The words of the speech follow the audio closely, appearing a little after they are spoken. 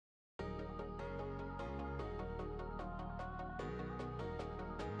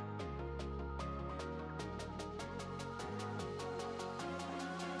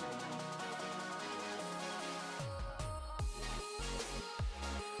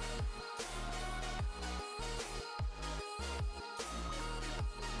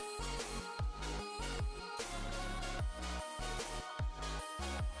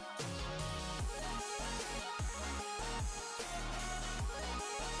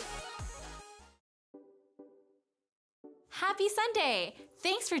Happy Sunday!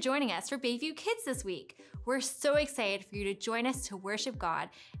 Thanks for joining us for Bayview Kids this week. We're so excited for you to join us to worship God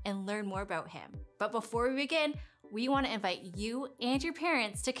and learn more about Him. But before we begin, we want to invite you and your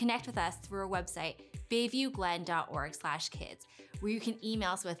parents to connect with us through our website, bayviewglen.org/kids, where you can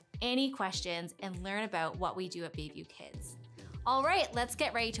email us with any questions and learn about what we do at Bayview Kids. All right, let's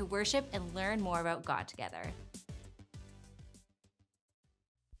get ready to worship and learn more about God together.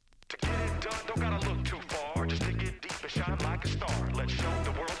 To get it done, don't gotta look too far. Just dig in deep and shine like a star. Let's show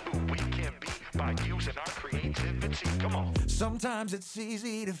the world who we can be by using our creativity. Come on. Sometimes it's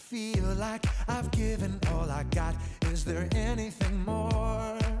easy to feel like I've given all I got. Is there anything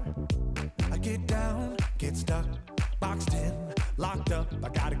more? I get down, get stuck, boxed in, locked up. I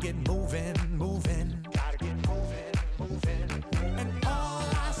gotta get moving, moving. Gotta get moving, moving. And all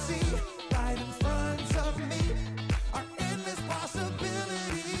I see right in front of me are endless possibilities.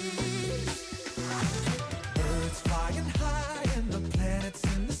 Birds flying high and the planets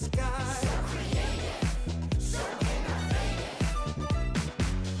in the sky. So creative, so innovative.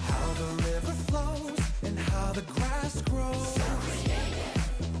 How the river flows and how the grass grows. So creative,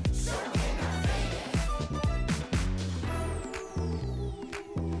 so innovative.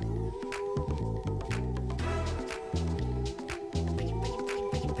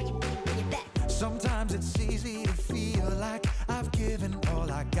 Sometimes it's easy to feel like I've given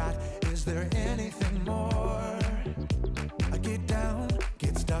all I got. Is there anything more? I get down,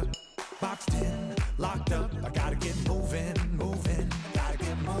 get stuck, boxed in, locked up. I gotta get moving, moving. Gotta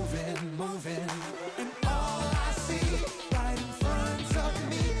get moving, moving. And all I see right in front of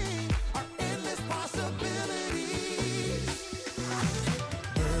me are endless possibilities.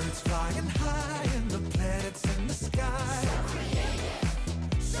 Birds flying high and the planets in the sky. So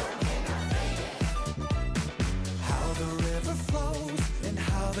creative, so innovative. How the river flows and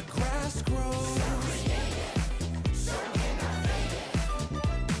how the grass grows. So creative, so innovative.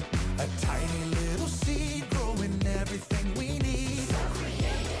 A tiny little seed growing everything we need. So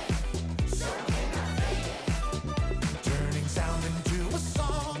creative, so innovative. Turning sound into a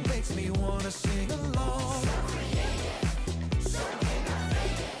song makes me wanna sing along. So creative, so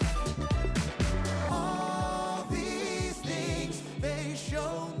innovative. All these things, they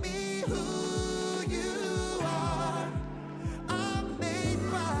show me who you are. I'm made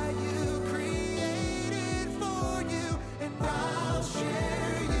by you, created for you, and I'll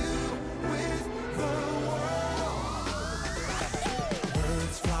share you with the world.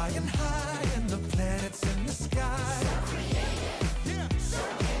 Birds flying high and the planets in the sky. So creative, so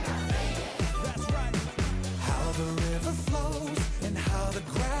innovative. That's right. How the river flows and how the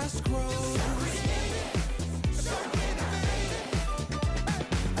grass grows. So creative, so innovative.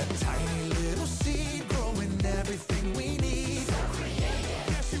 A tiny little seed growing everything we need. So creative,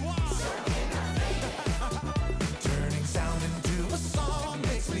 yes you are. So innovative. Turning sound into a song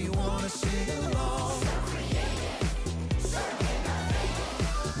makes me wanna sing along. So creative, so innovative.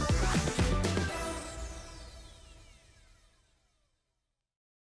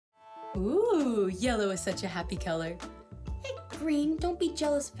 Ooh, yellow is such a happy color. Hey, green, don't be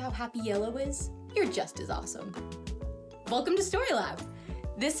jealous of how happy yellow is. You're just as awesome. Welcome to Story Lab.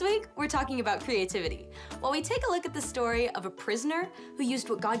 This week, we're talking about creativity, while we take a look at the story of a prisoner who used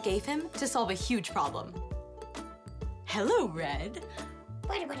what God gave him to solve a huge problem. Hello, Red.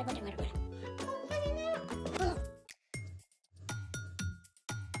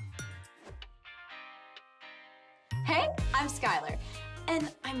 Hey, I'm Skylar,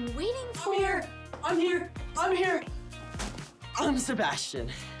 and I'm waiting for... I'm here. I'm Sebastian.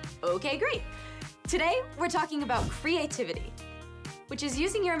 Okay, great. Today, we're talking about creativity, which is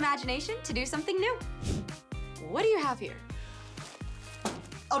using your imagination to do something new. What do you have here?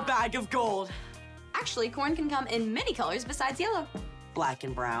 A bag of gold. Actually, corn can come in many colors besides yellow. Black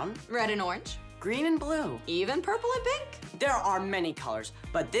and brown. Red and orange, Green and blue. even purple and pink. There are many colors,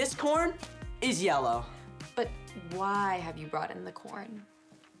 but this corn is yellow. But why have you brought in the corn?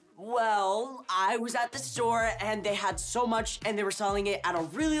 Well, I was at the store and they had so much and they were selling it at a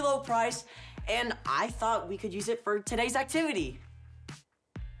really low price, and I thought we could use it for today's activity.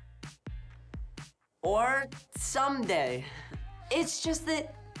 Or someday. It's just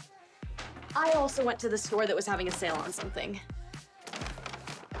that I also went to the store that was having a sale on something.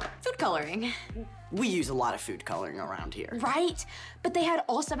 Food coloring. We use a lot of food coloring around here. Right? But they had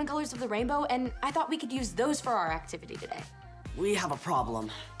all 7 colors of the rainbow, and I thought we could use those for our activity today. We have a problem.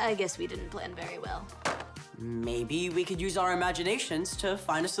 I guess we didn't plan very well. Maybe we could use our imaginations to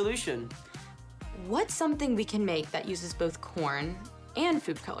find a solution. What's something we can make that uses both corn and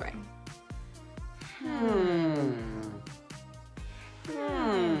food coloring?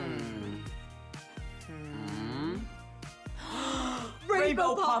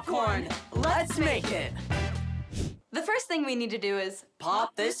 rainbow popcorn. Let's make it. The first thing we need to do is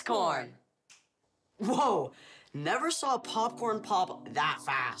Pop this corn. Whoa, never saw popcorn pop that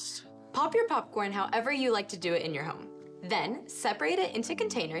fast. pop your popcorn however you like to do it in your home. Then separate it into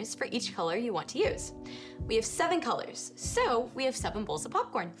containers for each color you want to use. We have 7 colors, so we have 7 bowls of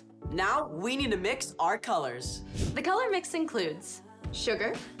popcorn. Now we need to mix our colors. The color mix includes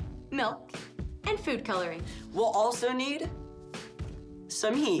sugar, milk, and food coloring. We'll also need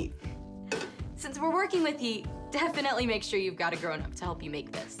some heat. Since we're working with heat, definitely make sure you've got a grown-up to help you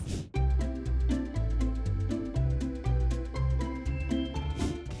make this.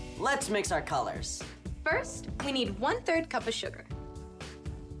 Let's mix our colors. First, we need 1/3 cup of sugar.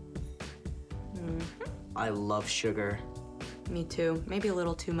 I love sugar. Me too, maybe a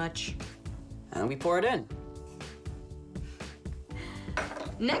little too much. And we pour it in.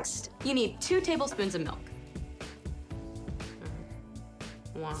 Next, you need 2 tablespoons of milk.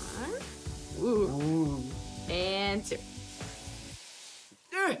 1. Ooh. And 2.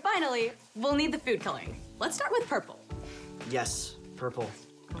 Finally, we'll need the food coloring. Let's start with purple. Yes, purple.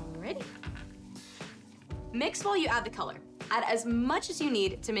 Alrighty. Mix while you add the color. Add as much as you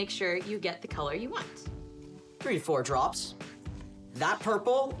need to make sure you get the color you want. 3 to 4 drops. That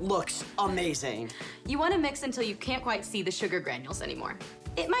purple looks amazing. You want to mix until you can't quite see the sugar granules anymore.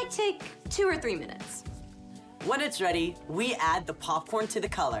 It might take 2 or 3 minutes. When it's ready, we add the popcorn to the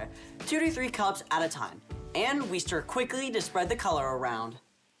color, 2 to 3 cups at a time. And we stir quickly to spread the color around.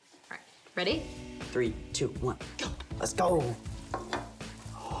 All right, ready? 3, 2, 1, go. Let's go.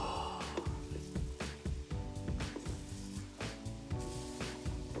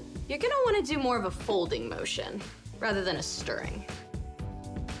 You're gonna want to do more of a folding motion rather than a stirring.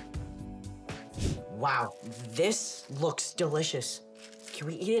 Wow, this looks delicious. Can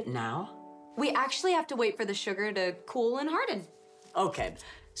we eat it now? We actually have to wait for the sugar to cool and harden. Okay,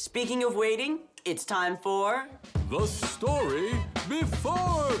 speaking of waiting, it's time for... The story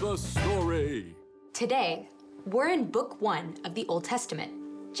before the story. Today, we're in book 1 of the Old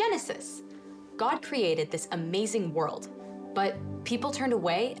Testament, Genesis. God created this amazing world, but people turned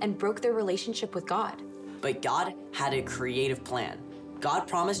away and broke their relationship with God. But God had a creative plan. God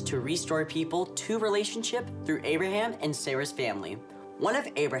promised to restore people to relationship through Abraham and Sarah's family. One of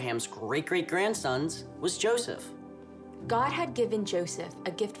Abraham's great-great-grandsons was Joseph. God had given Joseph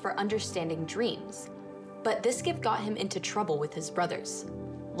a gift for understanding dreams, but this gift got him into trouble with his brothers.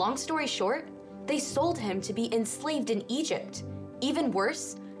 Long story short, they sold him to be enslaved in Egypt. Even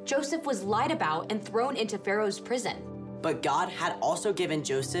worse, Joseph was lied about and thrown into Pharaoh's prison. But God had also given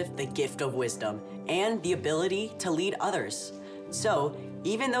Joseph the gift of wisdom and the ability to lead others. So,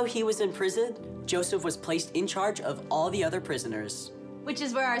 even though he was in prison, Joseph was placed in charge of all the other prisoners. Which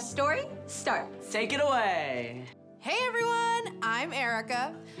is where our story starts. Take it away. Hey everyone, I'm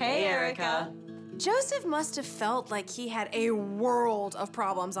Erica. Hey, Erica. Joseph must have felt like he had a world of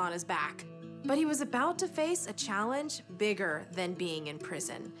problems on his back, but he was about to face a challenge bigger than being in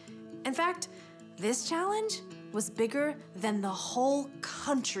prison. In fact, this challenge was bigger than the whole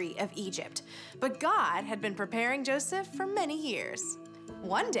country of Egypt, but God had been preparing Joseph for many years.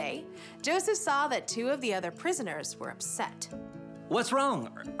 One day, Joseph saw that 2 of the other prisoners were upset. What's wrong?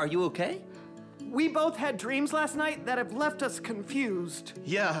 Are you okay? We both had dreams last night that have left us confused.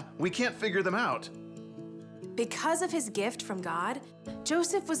 Yeah, we can't figure them out. Because of his gift from God,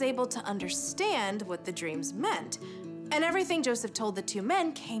 Joseph was able to understand what the dreams meant, and everything Joseph told the 2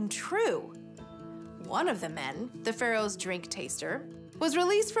 men came true. One of the men, the Pharaoh's drink taster, was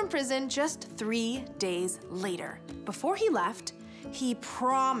released from prison just 3 days later. Before he left, he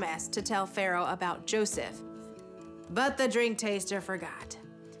promised to tell Pharaoh about Joseph. But the drink taster forgot.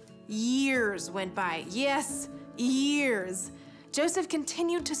 Years went by. Yes, years. Joseph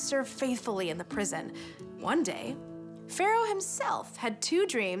continued to serve faithfully in the prison. One day, Pharaoh himself had 2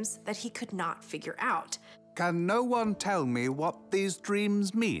 dreams that he could not figure out. Can no one tell me what these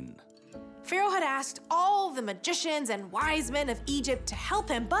dreams mean? Pharaoh had asked all the magicians and wise men of Egypt to help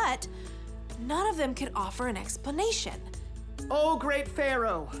him, but none of them could offer an explanation. Oh, great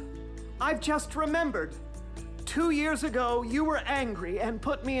Pharaoh, I've just remembered. 2 years ago, you were angry and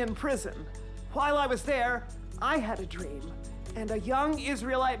put me in prison. While I was there, I had a dream, and a young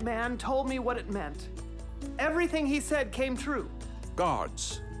Israelite man told me what it meant. Everything he said came true.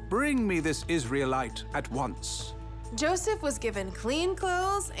 Guards, bring me this Israelite at once. Joseph was given clean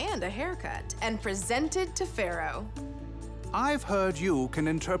clothes and a haircut and presented to Pharaoh. I've heard you can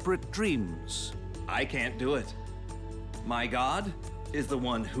interpret dreams. I can't do it. My God is the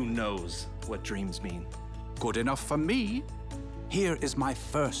one who knows what dreams mean. Good enough for me. Here is my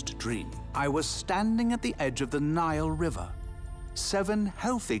first dream. I was standing at the edge of the Nile River. 7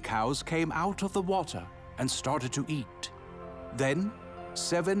 healthy cows came out of the water and started to eat. Then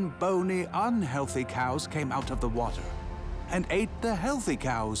 7 bony, unhealthy cows came out of the water and ate the healthy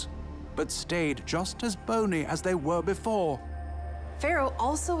cows, but stayed just as bony as they were before. Pharaoh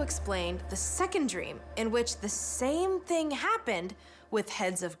also explained the second dream, in which the same thing happened with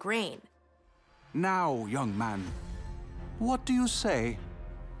heads of grain. Now, young man, what do you say?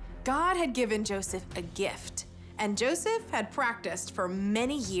 God had given Joseph a gift, and Joseph had practiced for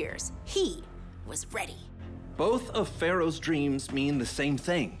many years. He was ready. Both of Pharaoh's dreams mean the same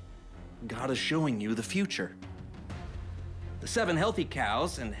thing. God is showing you the future. The 7 healthy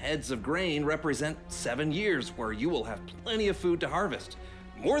cows and heads of grain represent 7 years where you will have plenty of food to harvest,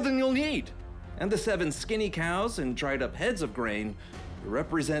 more than you'll need. And the 7 skinny cows and dried up heads of grain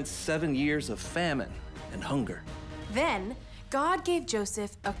represent 7 years of famine and hunger. Then, God gave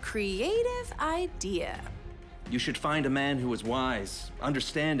Joseph a creative idea. You should find a man who is wise,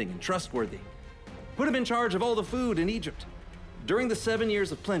 understanding, and trustworthy. Put him in charge of all the food in Egypt. During the 7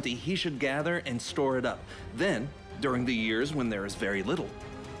 years of plenty, he should gather and store it up. Then, during the years when there is very little,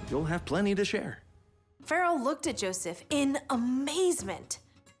 you'll have plenty to share. Pharaoh looked at Joseph in amazement.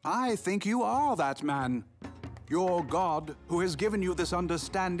 I think you are that man. Your God, who has given you this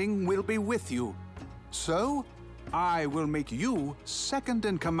understanding, will be with you. So, I will make you second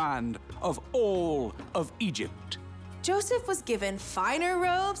in command of all of Egypt. Joseph was given finer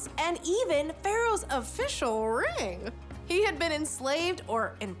robes and even Pharaoh's official ring. He had been enslaved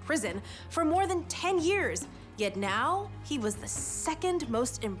or in prison for more than 10 years, yet now he was the second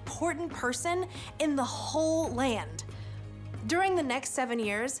most important person in the whole land. During the next 7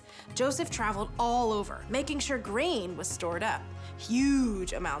 years, Joseph traveled all over, making sure grain was stored up.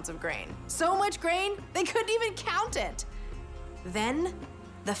 Huge amounts of grain. So much grain, they couldn't even count it. Then,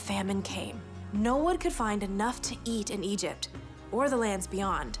 the famine came. No one could find enough to eat in Egypt or the lands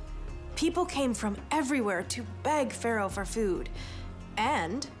beyond. People came from everywhere to beg Pharaoh for food.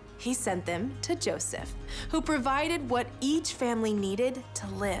 And he sent them to Joseph, who provided what each family needed to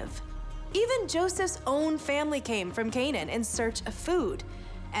live. Even Joseph's own family came from Canaan in search of food.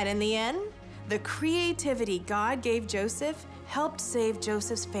 And in the end, the creativity God gave Joseph helped save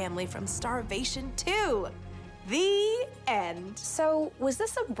Joseph's family from starvation too. The end. So, was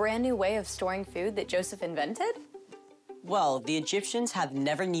this a brand new way of storing food that Joseph invented? Well, the Egyptians have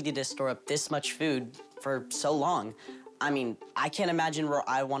never needed to store up this much food for so long. I mean, I can't imagine where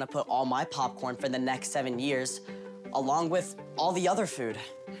I want to put all my popcorn for the next 7 years, along with all the other food.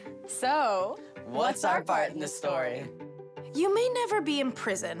 So, what's our part in the story? You may never be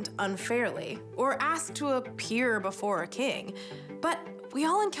imprisoned unfairly or asked to appear before a king, but we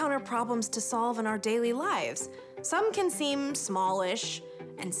all encounter problems to solve in our daily lives. Some can seem smallish,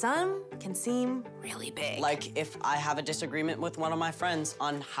 and some can seem really big. Like if I have a disagreement with one of my friends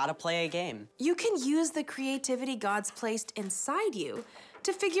on how to play a game. You can use the creativity God's placed inside you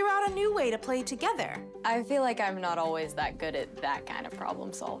to figure out a new way to play together. I feel like I'm not always that good at that kind of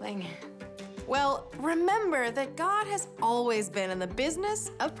problem solving. Well, remember that God has always been in the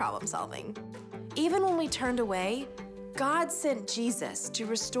business of problem solving. Even when we turned away, God sent Jesus to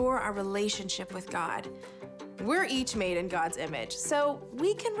restore our relationship with God. We're each made in God's image, so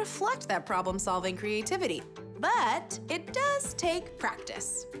we can reflect that problem-solving creativity. But it does take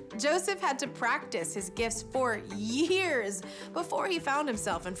practice. Joseph had to practice his gifts for years before he found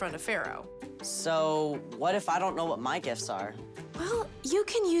himself in front of Pharaoh. So, what if I don't know what my gifts are? Well, you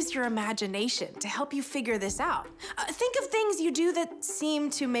can use your imagination to help you figure this out. Think of things you do that seem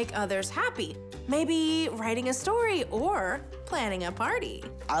to make others happy. Maybe writing a story or planning a party.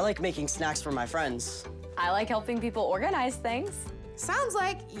 I like making snacks for my friends. I like helping people organize things. Sounds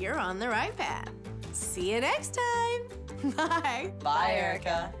like you're on the right path. See you next time. Bye. Bye,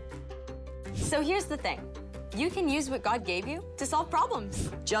 Erica. So here's the thing. You can use what God gave you to solve problems.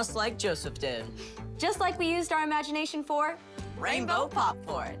 Just like Joseph did. Just like we used our imagination for rainbow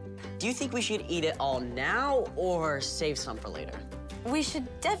popcorn. Do you think we should eat it all now or save some for later? We should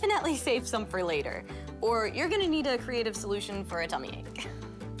definitely save some for later, or you're gonna need a creative solution for a tummy ache.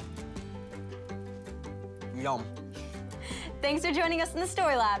 Yum. Thanks for joining us in the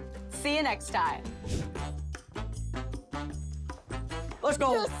Story Lab. See you next time. Let's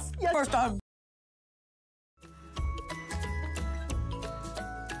go. Yes, yes. First time.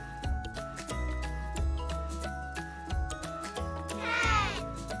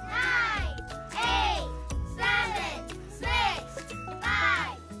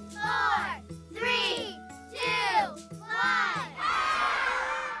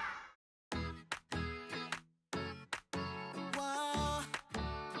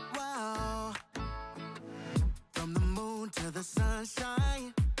 The sun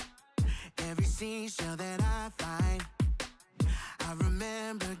shell that I find. I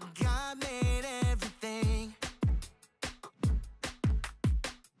remember God made everything.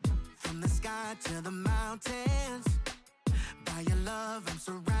 From the sky to the mountains, by your love I'm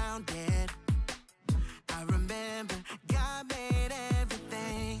surrounded. I remember God made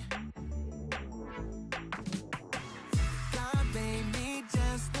everything. God made me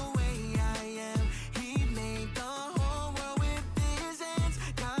just the way I am. He made the whole world with his hands.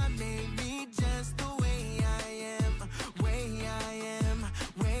 God made me just the way I am, way I am,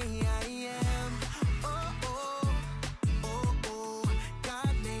 way I am. Oh, oh, oh, oh.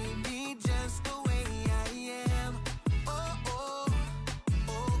 God made me just the way I am. Oh, oh,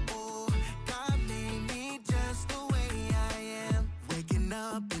 oh, oh. God made me just the way I am. Waking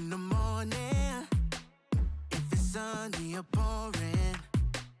up in the morning, if it's sunny or pouring,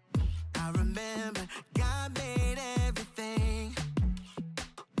 I remember God made everything.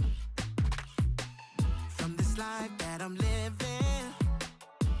 From this life that I'm living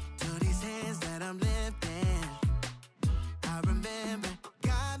to these hands that I'm lifting, I remember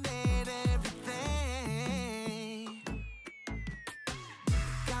God made everything.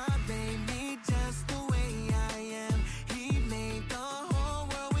 God made me just the way I am. He made the whole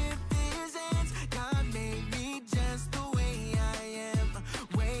world with his hands. God made me just the way I am,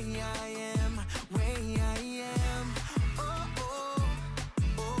 way I am, way I am. Oh, oh,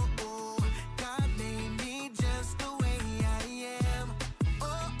 oh, oh. God made me just the way I am.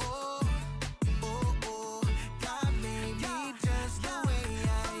 Oh, oh, oh, oh. God made me just the way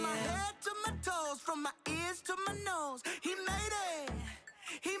I am. From my head to my toes, from my ears to my nose, He made it.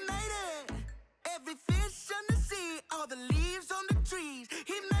 He made it. Every fish on the sea, all the leaves on the trees.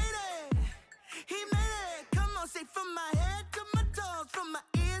 He made it. He made it. Come on, say from my head to my toes, from my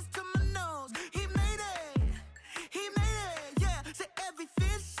ears to my nose. He made it. He made it. Yeah. Say every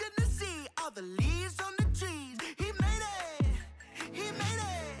fish in the sea, all the leaves on the trees. He made it. He made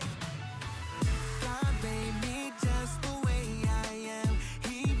it. God made me just the way I am.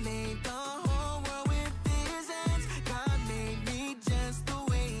 He made the whole world with his hands. God made me just the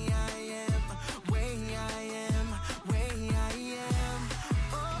way I am, way I am, way I am.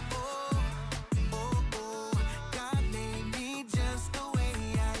 Oh, oh, oh, oh. God made me just the way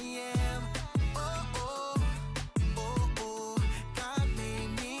I am. Oh, oh, oh, oh. God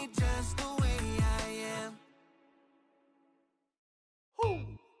made me just the way I am.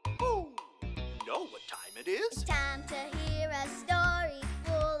 You know what time it is? It's time to hear a story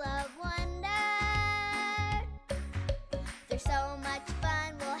full of wonder. There's so much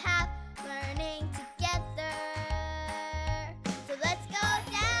fun we'll have learning together. So let's go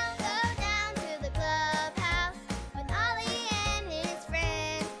down to the clubhouse with Ollie and his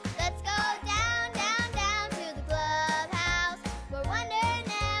friends. Let's go down to the clubhouse where wonder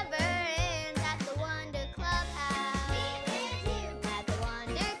never ends at the Wonder Clubhouse. Meet with you at the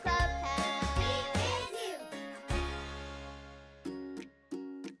Wonder Clubhouse. Meet with you.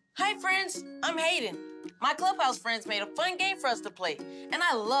 Hi friends, I'm Hayden. My Clubhouse friends made a fun game for us to play, and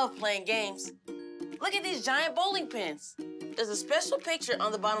I love playing games. Look at these giant bowling pins. There's a special picture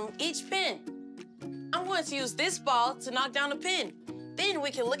on the bottom of each pin. I'm going to use this ball to knock down a pin. Then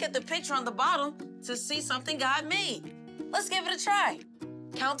we can look at the picture on the bottom to see something God made. Let's give it a try.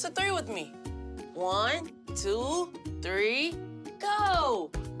 Count to 3 with me. 1, 2, 3,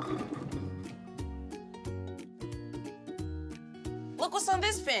 go! Look what's on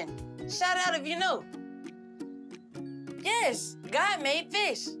this pin. Shout out if you know. Yes, God made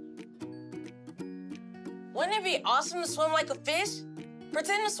fish. Wouldn't it be awesome to swim like a fish?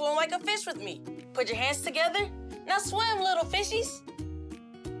 Pretend to swim like a fish with me. Put your hands together. Now swim, little fishies.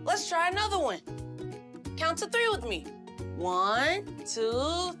 Let's try another one. Count to 3 with me. 1,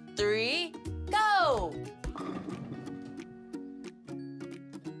 2, 3, go!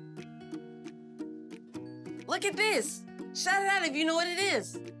 Look at this. Shout it out if you know what it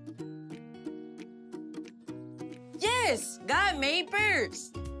is. Yes, God made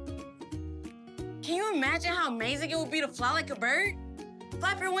birds. Can you imagine how amazing it would be to fly like a bird?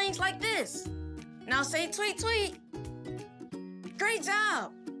 Flap your wings like this. Now say tweet, tweet. Great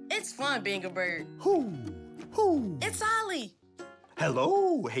job. It's fun being a bird. Who? It's Ollie.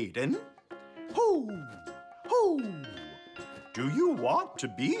 Hello, Hayden. Who? Do you want to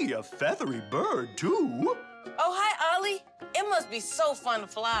be a feathery bird too? Oh, hi, Ollie. It must be so fun to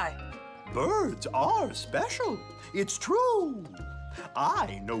fly. Birds are special. It's true.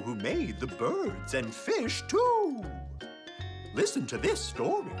 I know who made the birds and fish too. Listen to this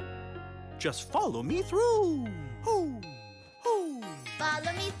story. Just follow me through.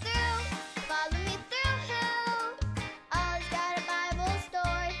 Follow me through, follow me through. Ollie's got a Bible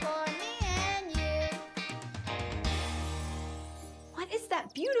story for me and you.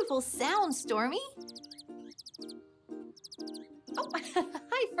 beautiful sound, Stormy. Oh,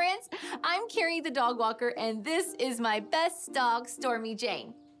 hi friends. I'm Carrie the dog walker, and this is my best dog, Stormy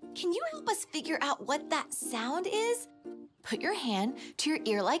Jane. Can you help us figure out what that sound is? Put your hand to your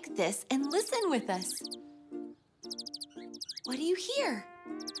ear like this and listen with us. What do you hear?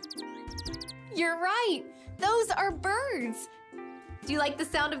 You're right. Those are birds. Do you like the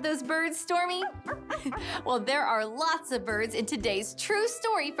sound of those birds, Stormy? Well, there are lots of birds in today's true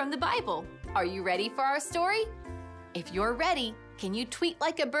story from the Bible. Are you ready for our story? If you're ready, can you tweet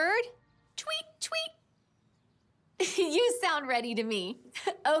like a bird? Tweet, tweet. You sound ready to me.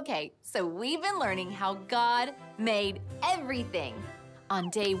 Okay, so we've been learning how God made everything. On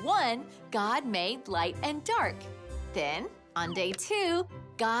day 1, God made light and dark. Then, on day 2,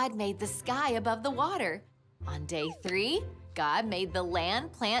 God made the sky above the water. On day 3, God made the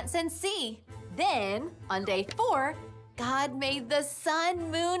land, plants, and sea. Then, on day 4, God made the sun,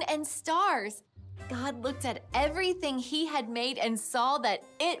 moon, and stars. God looked at everything he had made and saw that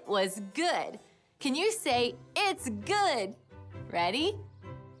it was good. Can you say, it's good? Ready?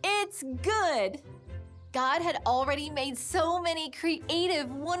 It's good. God had already made so many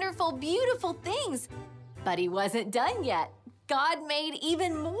creative, wonderful, beautiful things, but he wasn't done yet. God made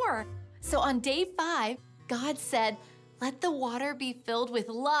even more. So on day 5, God said, let the water be filled with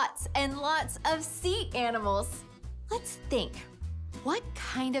lots and lots of sea animals. Let's think. What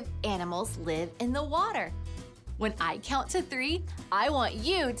kind of animals live in the water? When I count to 3, I want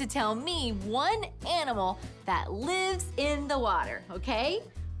you to tell me one animal that lives in the water, okay?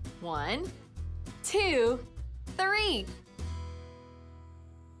 1, 2, 3.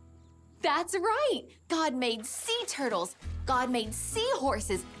 That's right. God made sea turtles. God made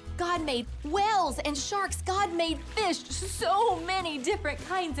seahorses. God made whales and sharks. God made fish, so many different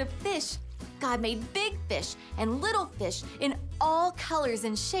kinds of fish. God made big fish and little fish in all colors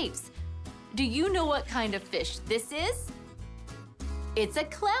and shapes. Do you know what kind of fish this is? It's a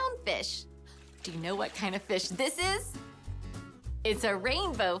clownfish. Do you know what kind of fish this is? It's a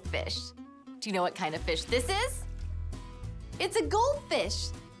rainbow fish. Do you know what kind of fish this is? It's a goldfish.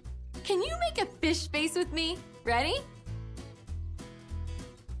 Can you make a fish face with me? Ready?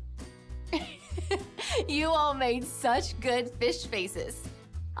 You all made such good fish faces.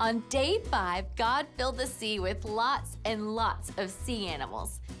 On day 5, God filled the sea with lots and lots of sea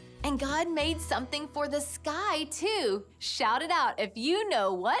animals. And God made something for the sky, too. Shout it out if you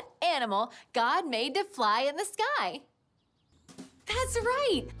know what animal God made to fly in the sky. That's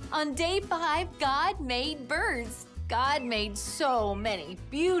right. On day 5, God made birds. God made so many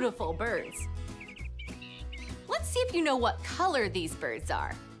beautiful birds. Let's see if you know what color these birds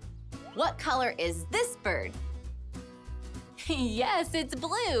are. What color is this bird? Yes, it's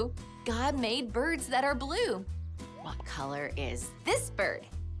blue. God made birds that are blue. What color is this bird?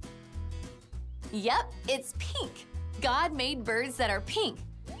 Yep, it's pink. God made birds that are pink.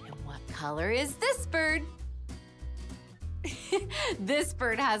 And what color is this bird? This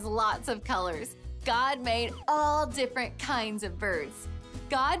bird has lots of colors. God made all different kinds of birds.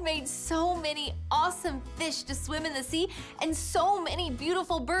 God made so many awesome fish to swim in the sea and so many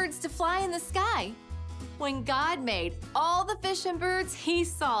beautiful birds to fly in the sky. When God made all the fish and birds, he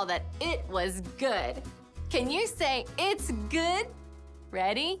saw that it was good. Can you say, it's good?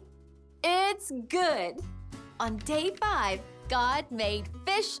 Ready? It's good. On day 5, God made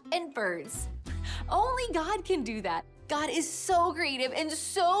fish and birds. Only God can do that. God is so creative and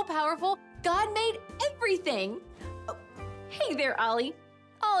so powerful. God made everything. Oh, hey there, Ollie.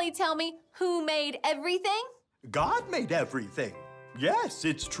 Ollie, tell me, who made everything? God made everything. Yes,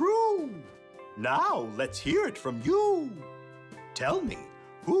 it's true. Now let's hear it from you. Tell me,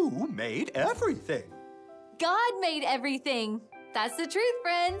 who made everything? God made everything. That's the truth,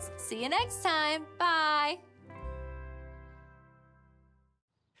 friends. See you next time. Bye.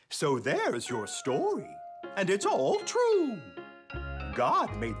 So there's your story, and it's all true.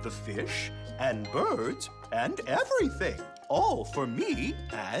 God made the fish and birds and everything, all for me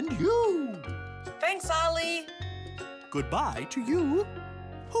and you. Thanks, Ollie. Goodbye to you.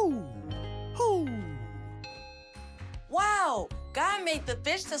 Hoo, hoo. Wow, God made the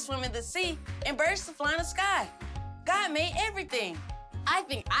fish to swim in the sea and birds to fly in the sky. God made everything. I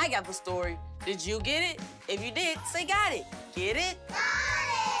think I got the story. Did you get it? If you did, say got it. Get it? Got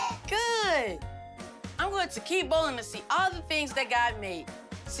it! Good. I'm going to keep bowling to see all the things that God made.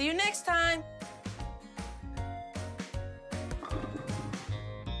 See you next time.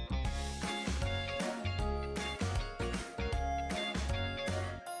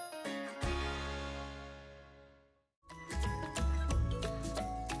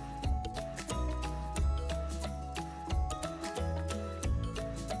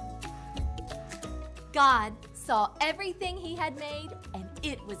 God saw everything he had made, and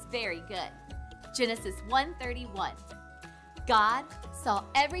it was very good. Genesis 1:31. God saw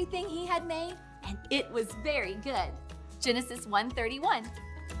everything he had made, and it was very good. Genesis 1:31.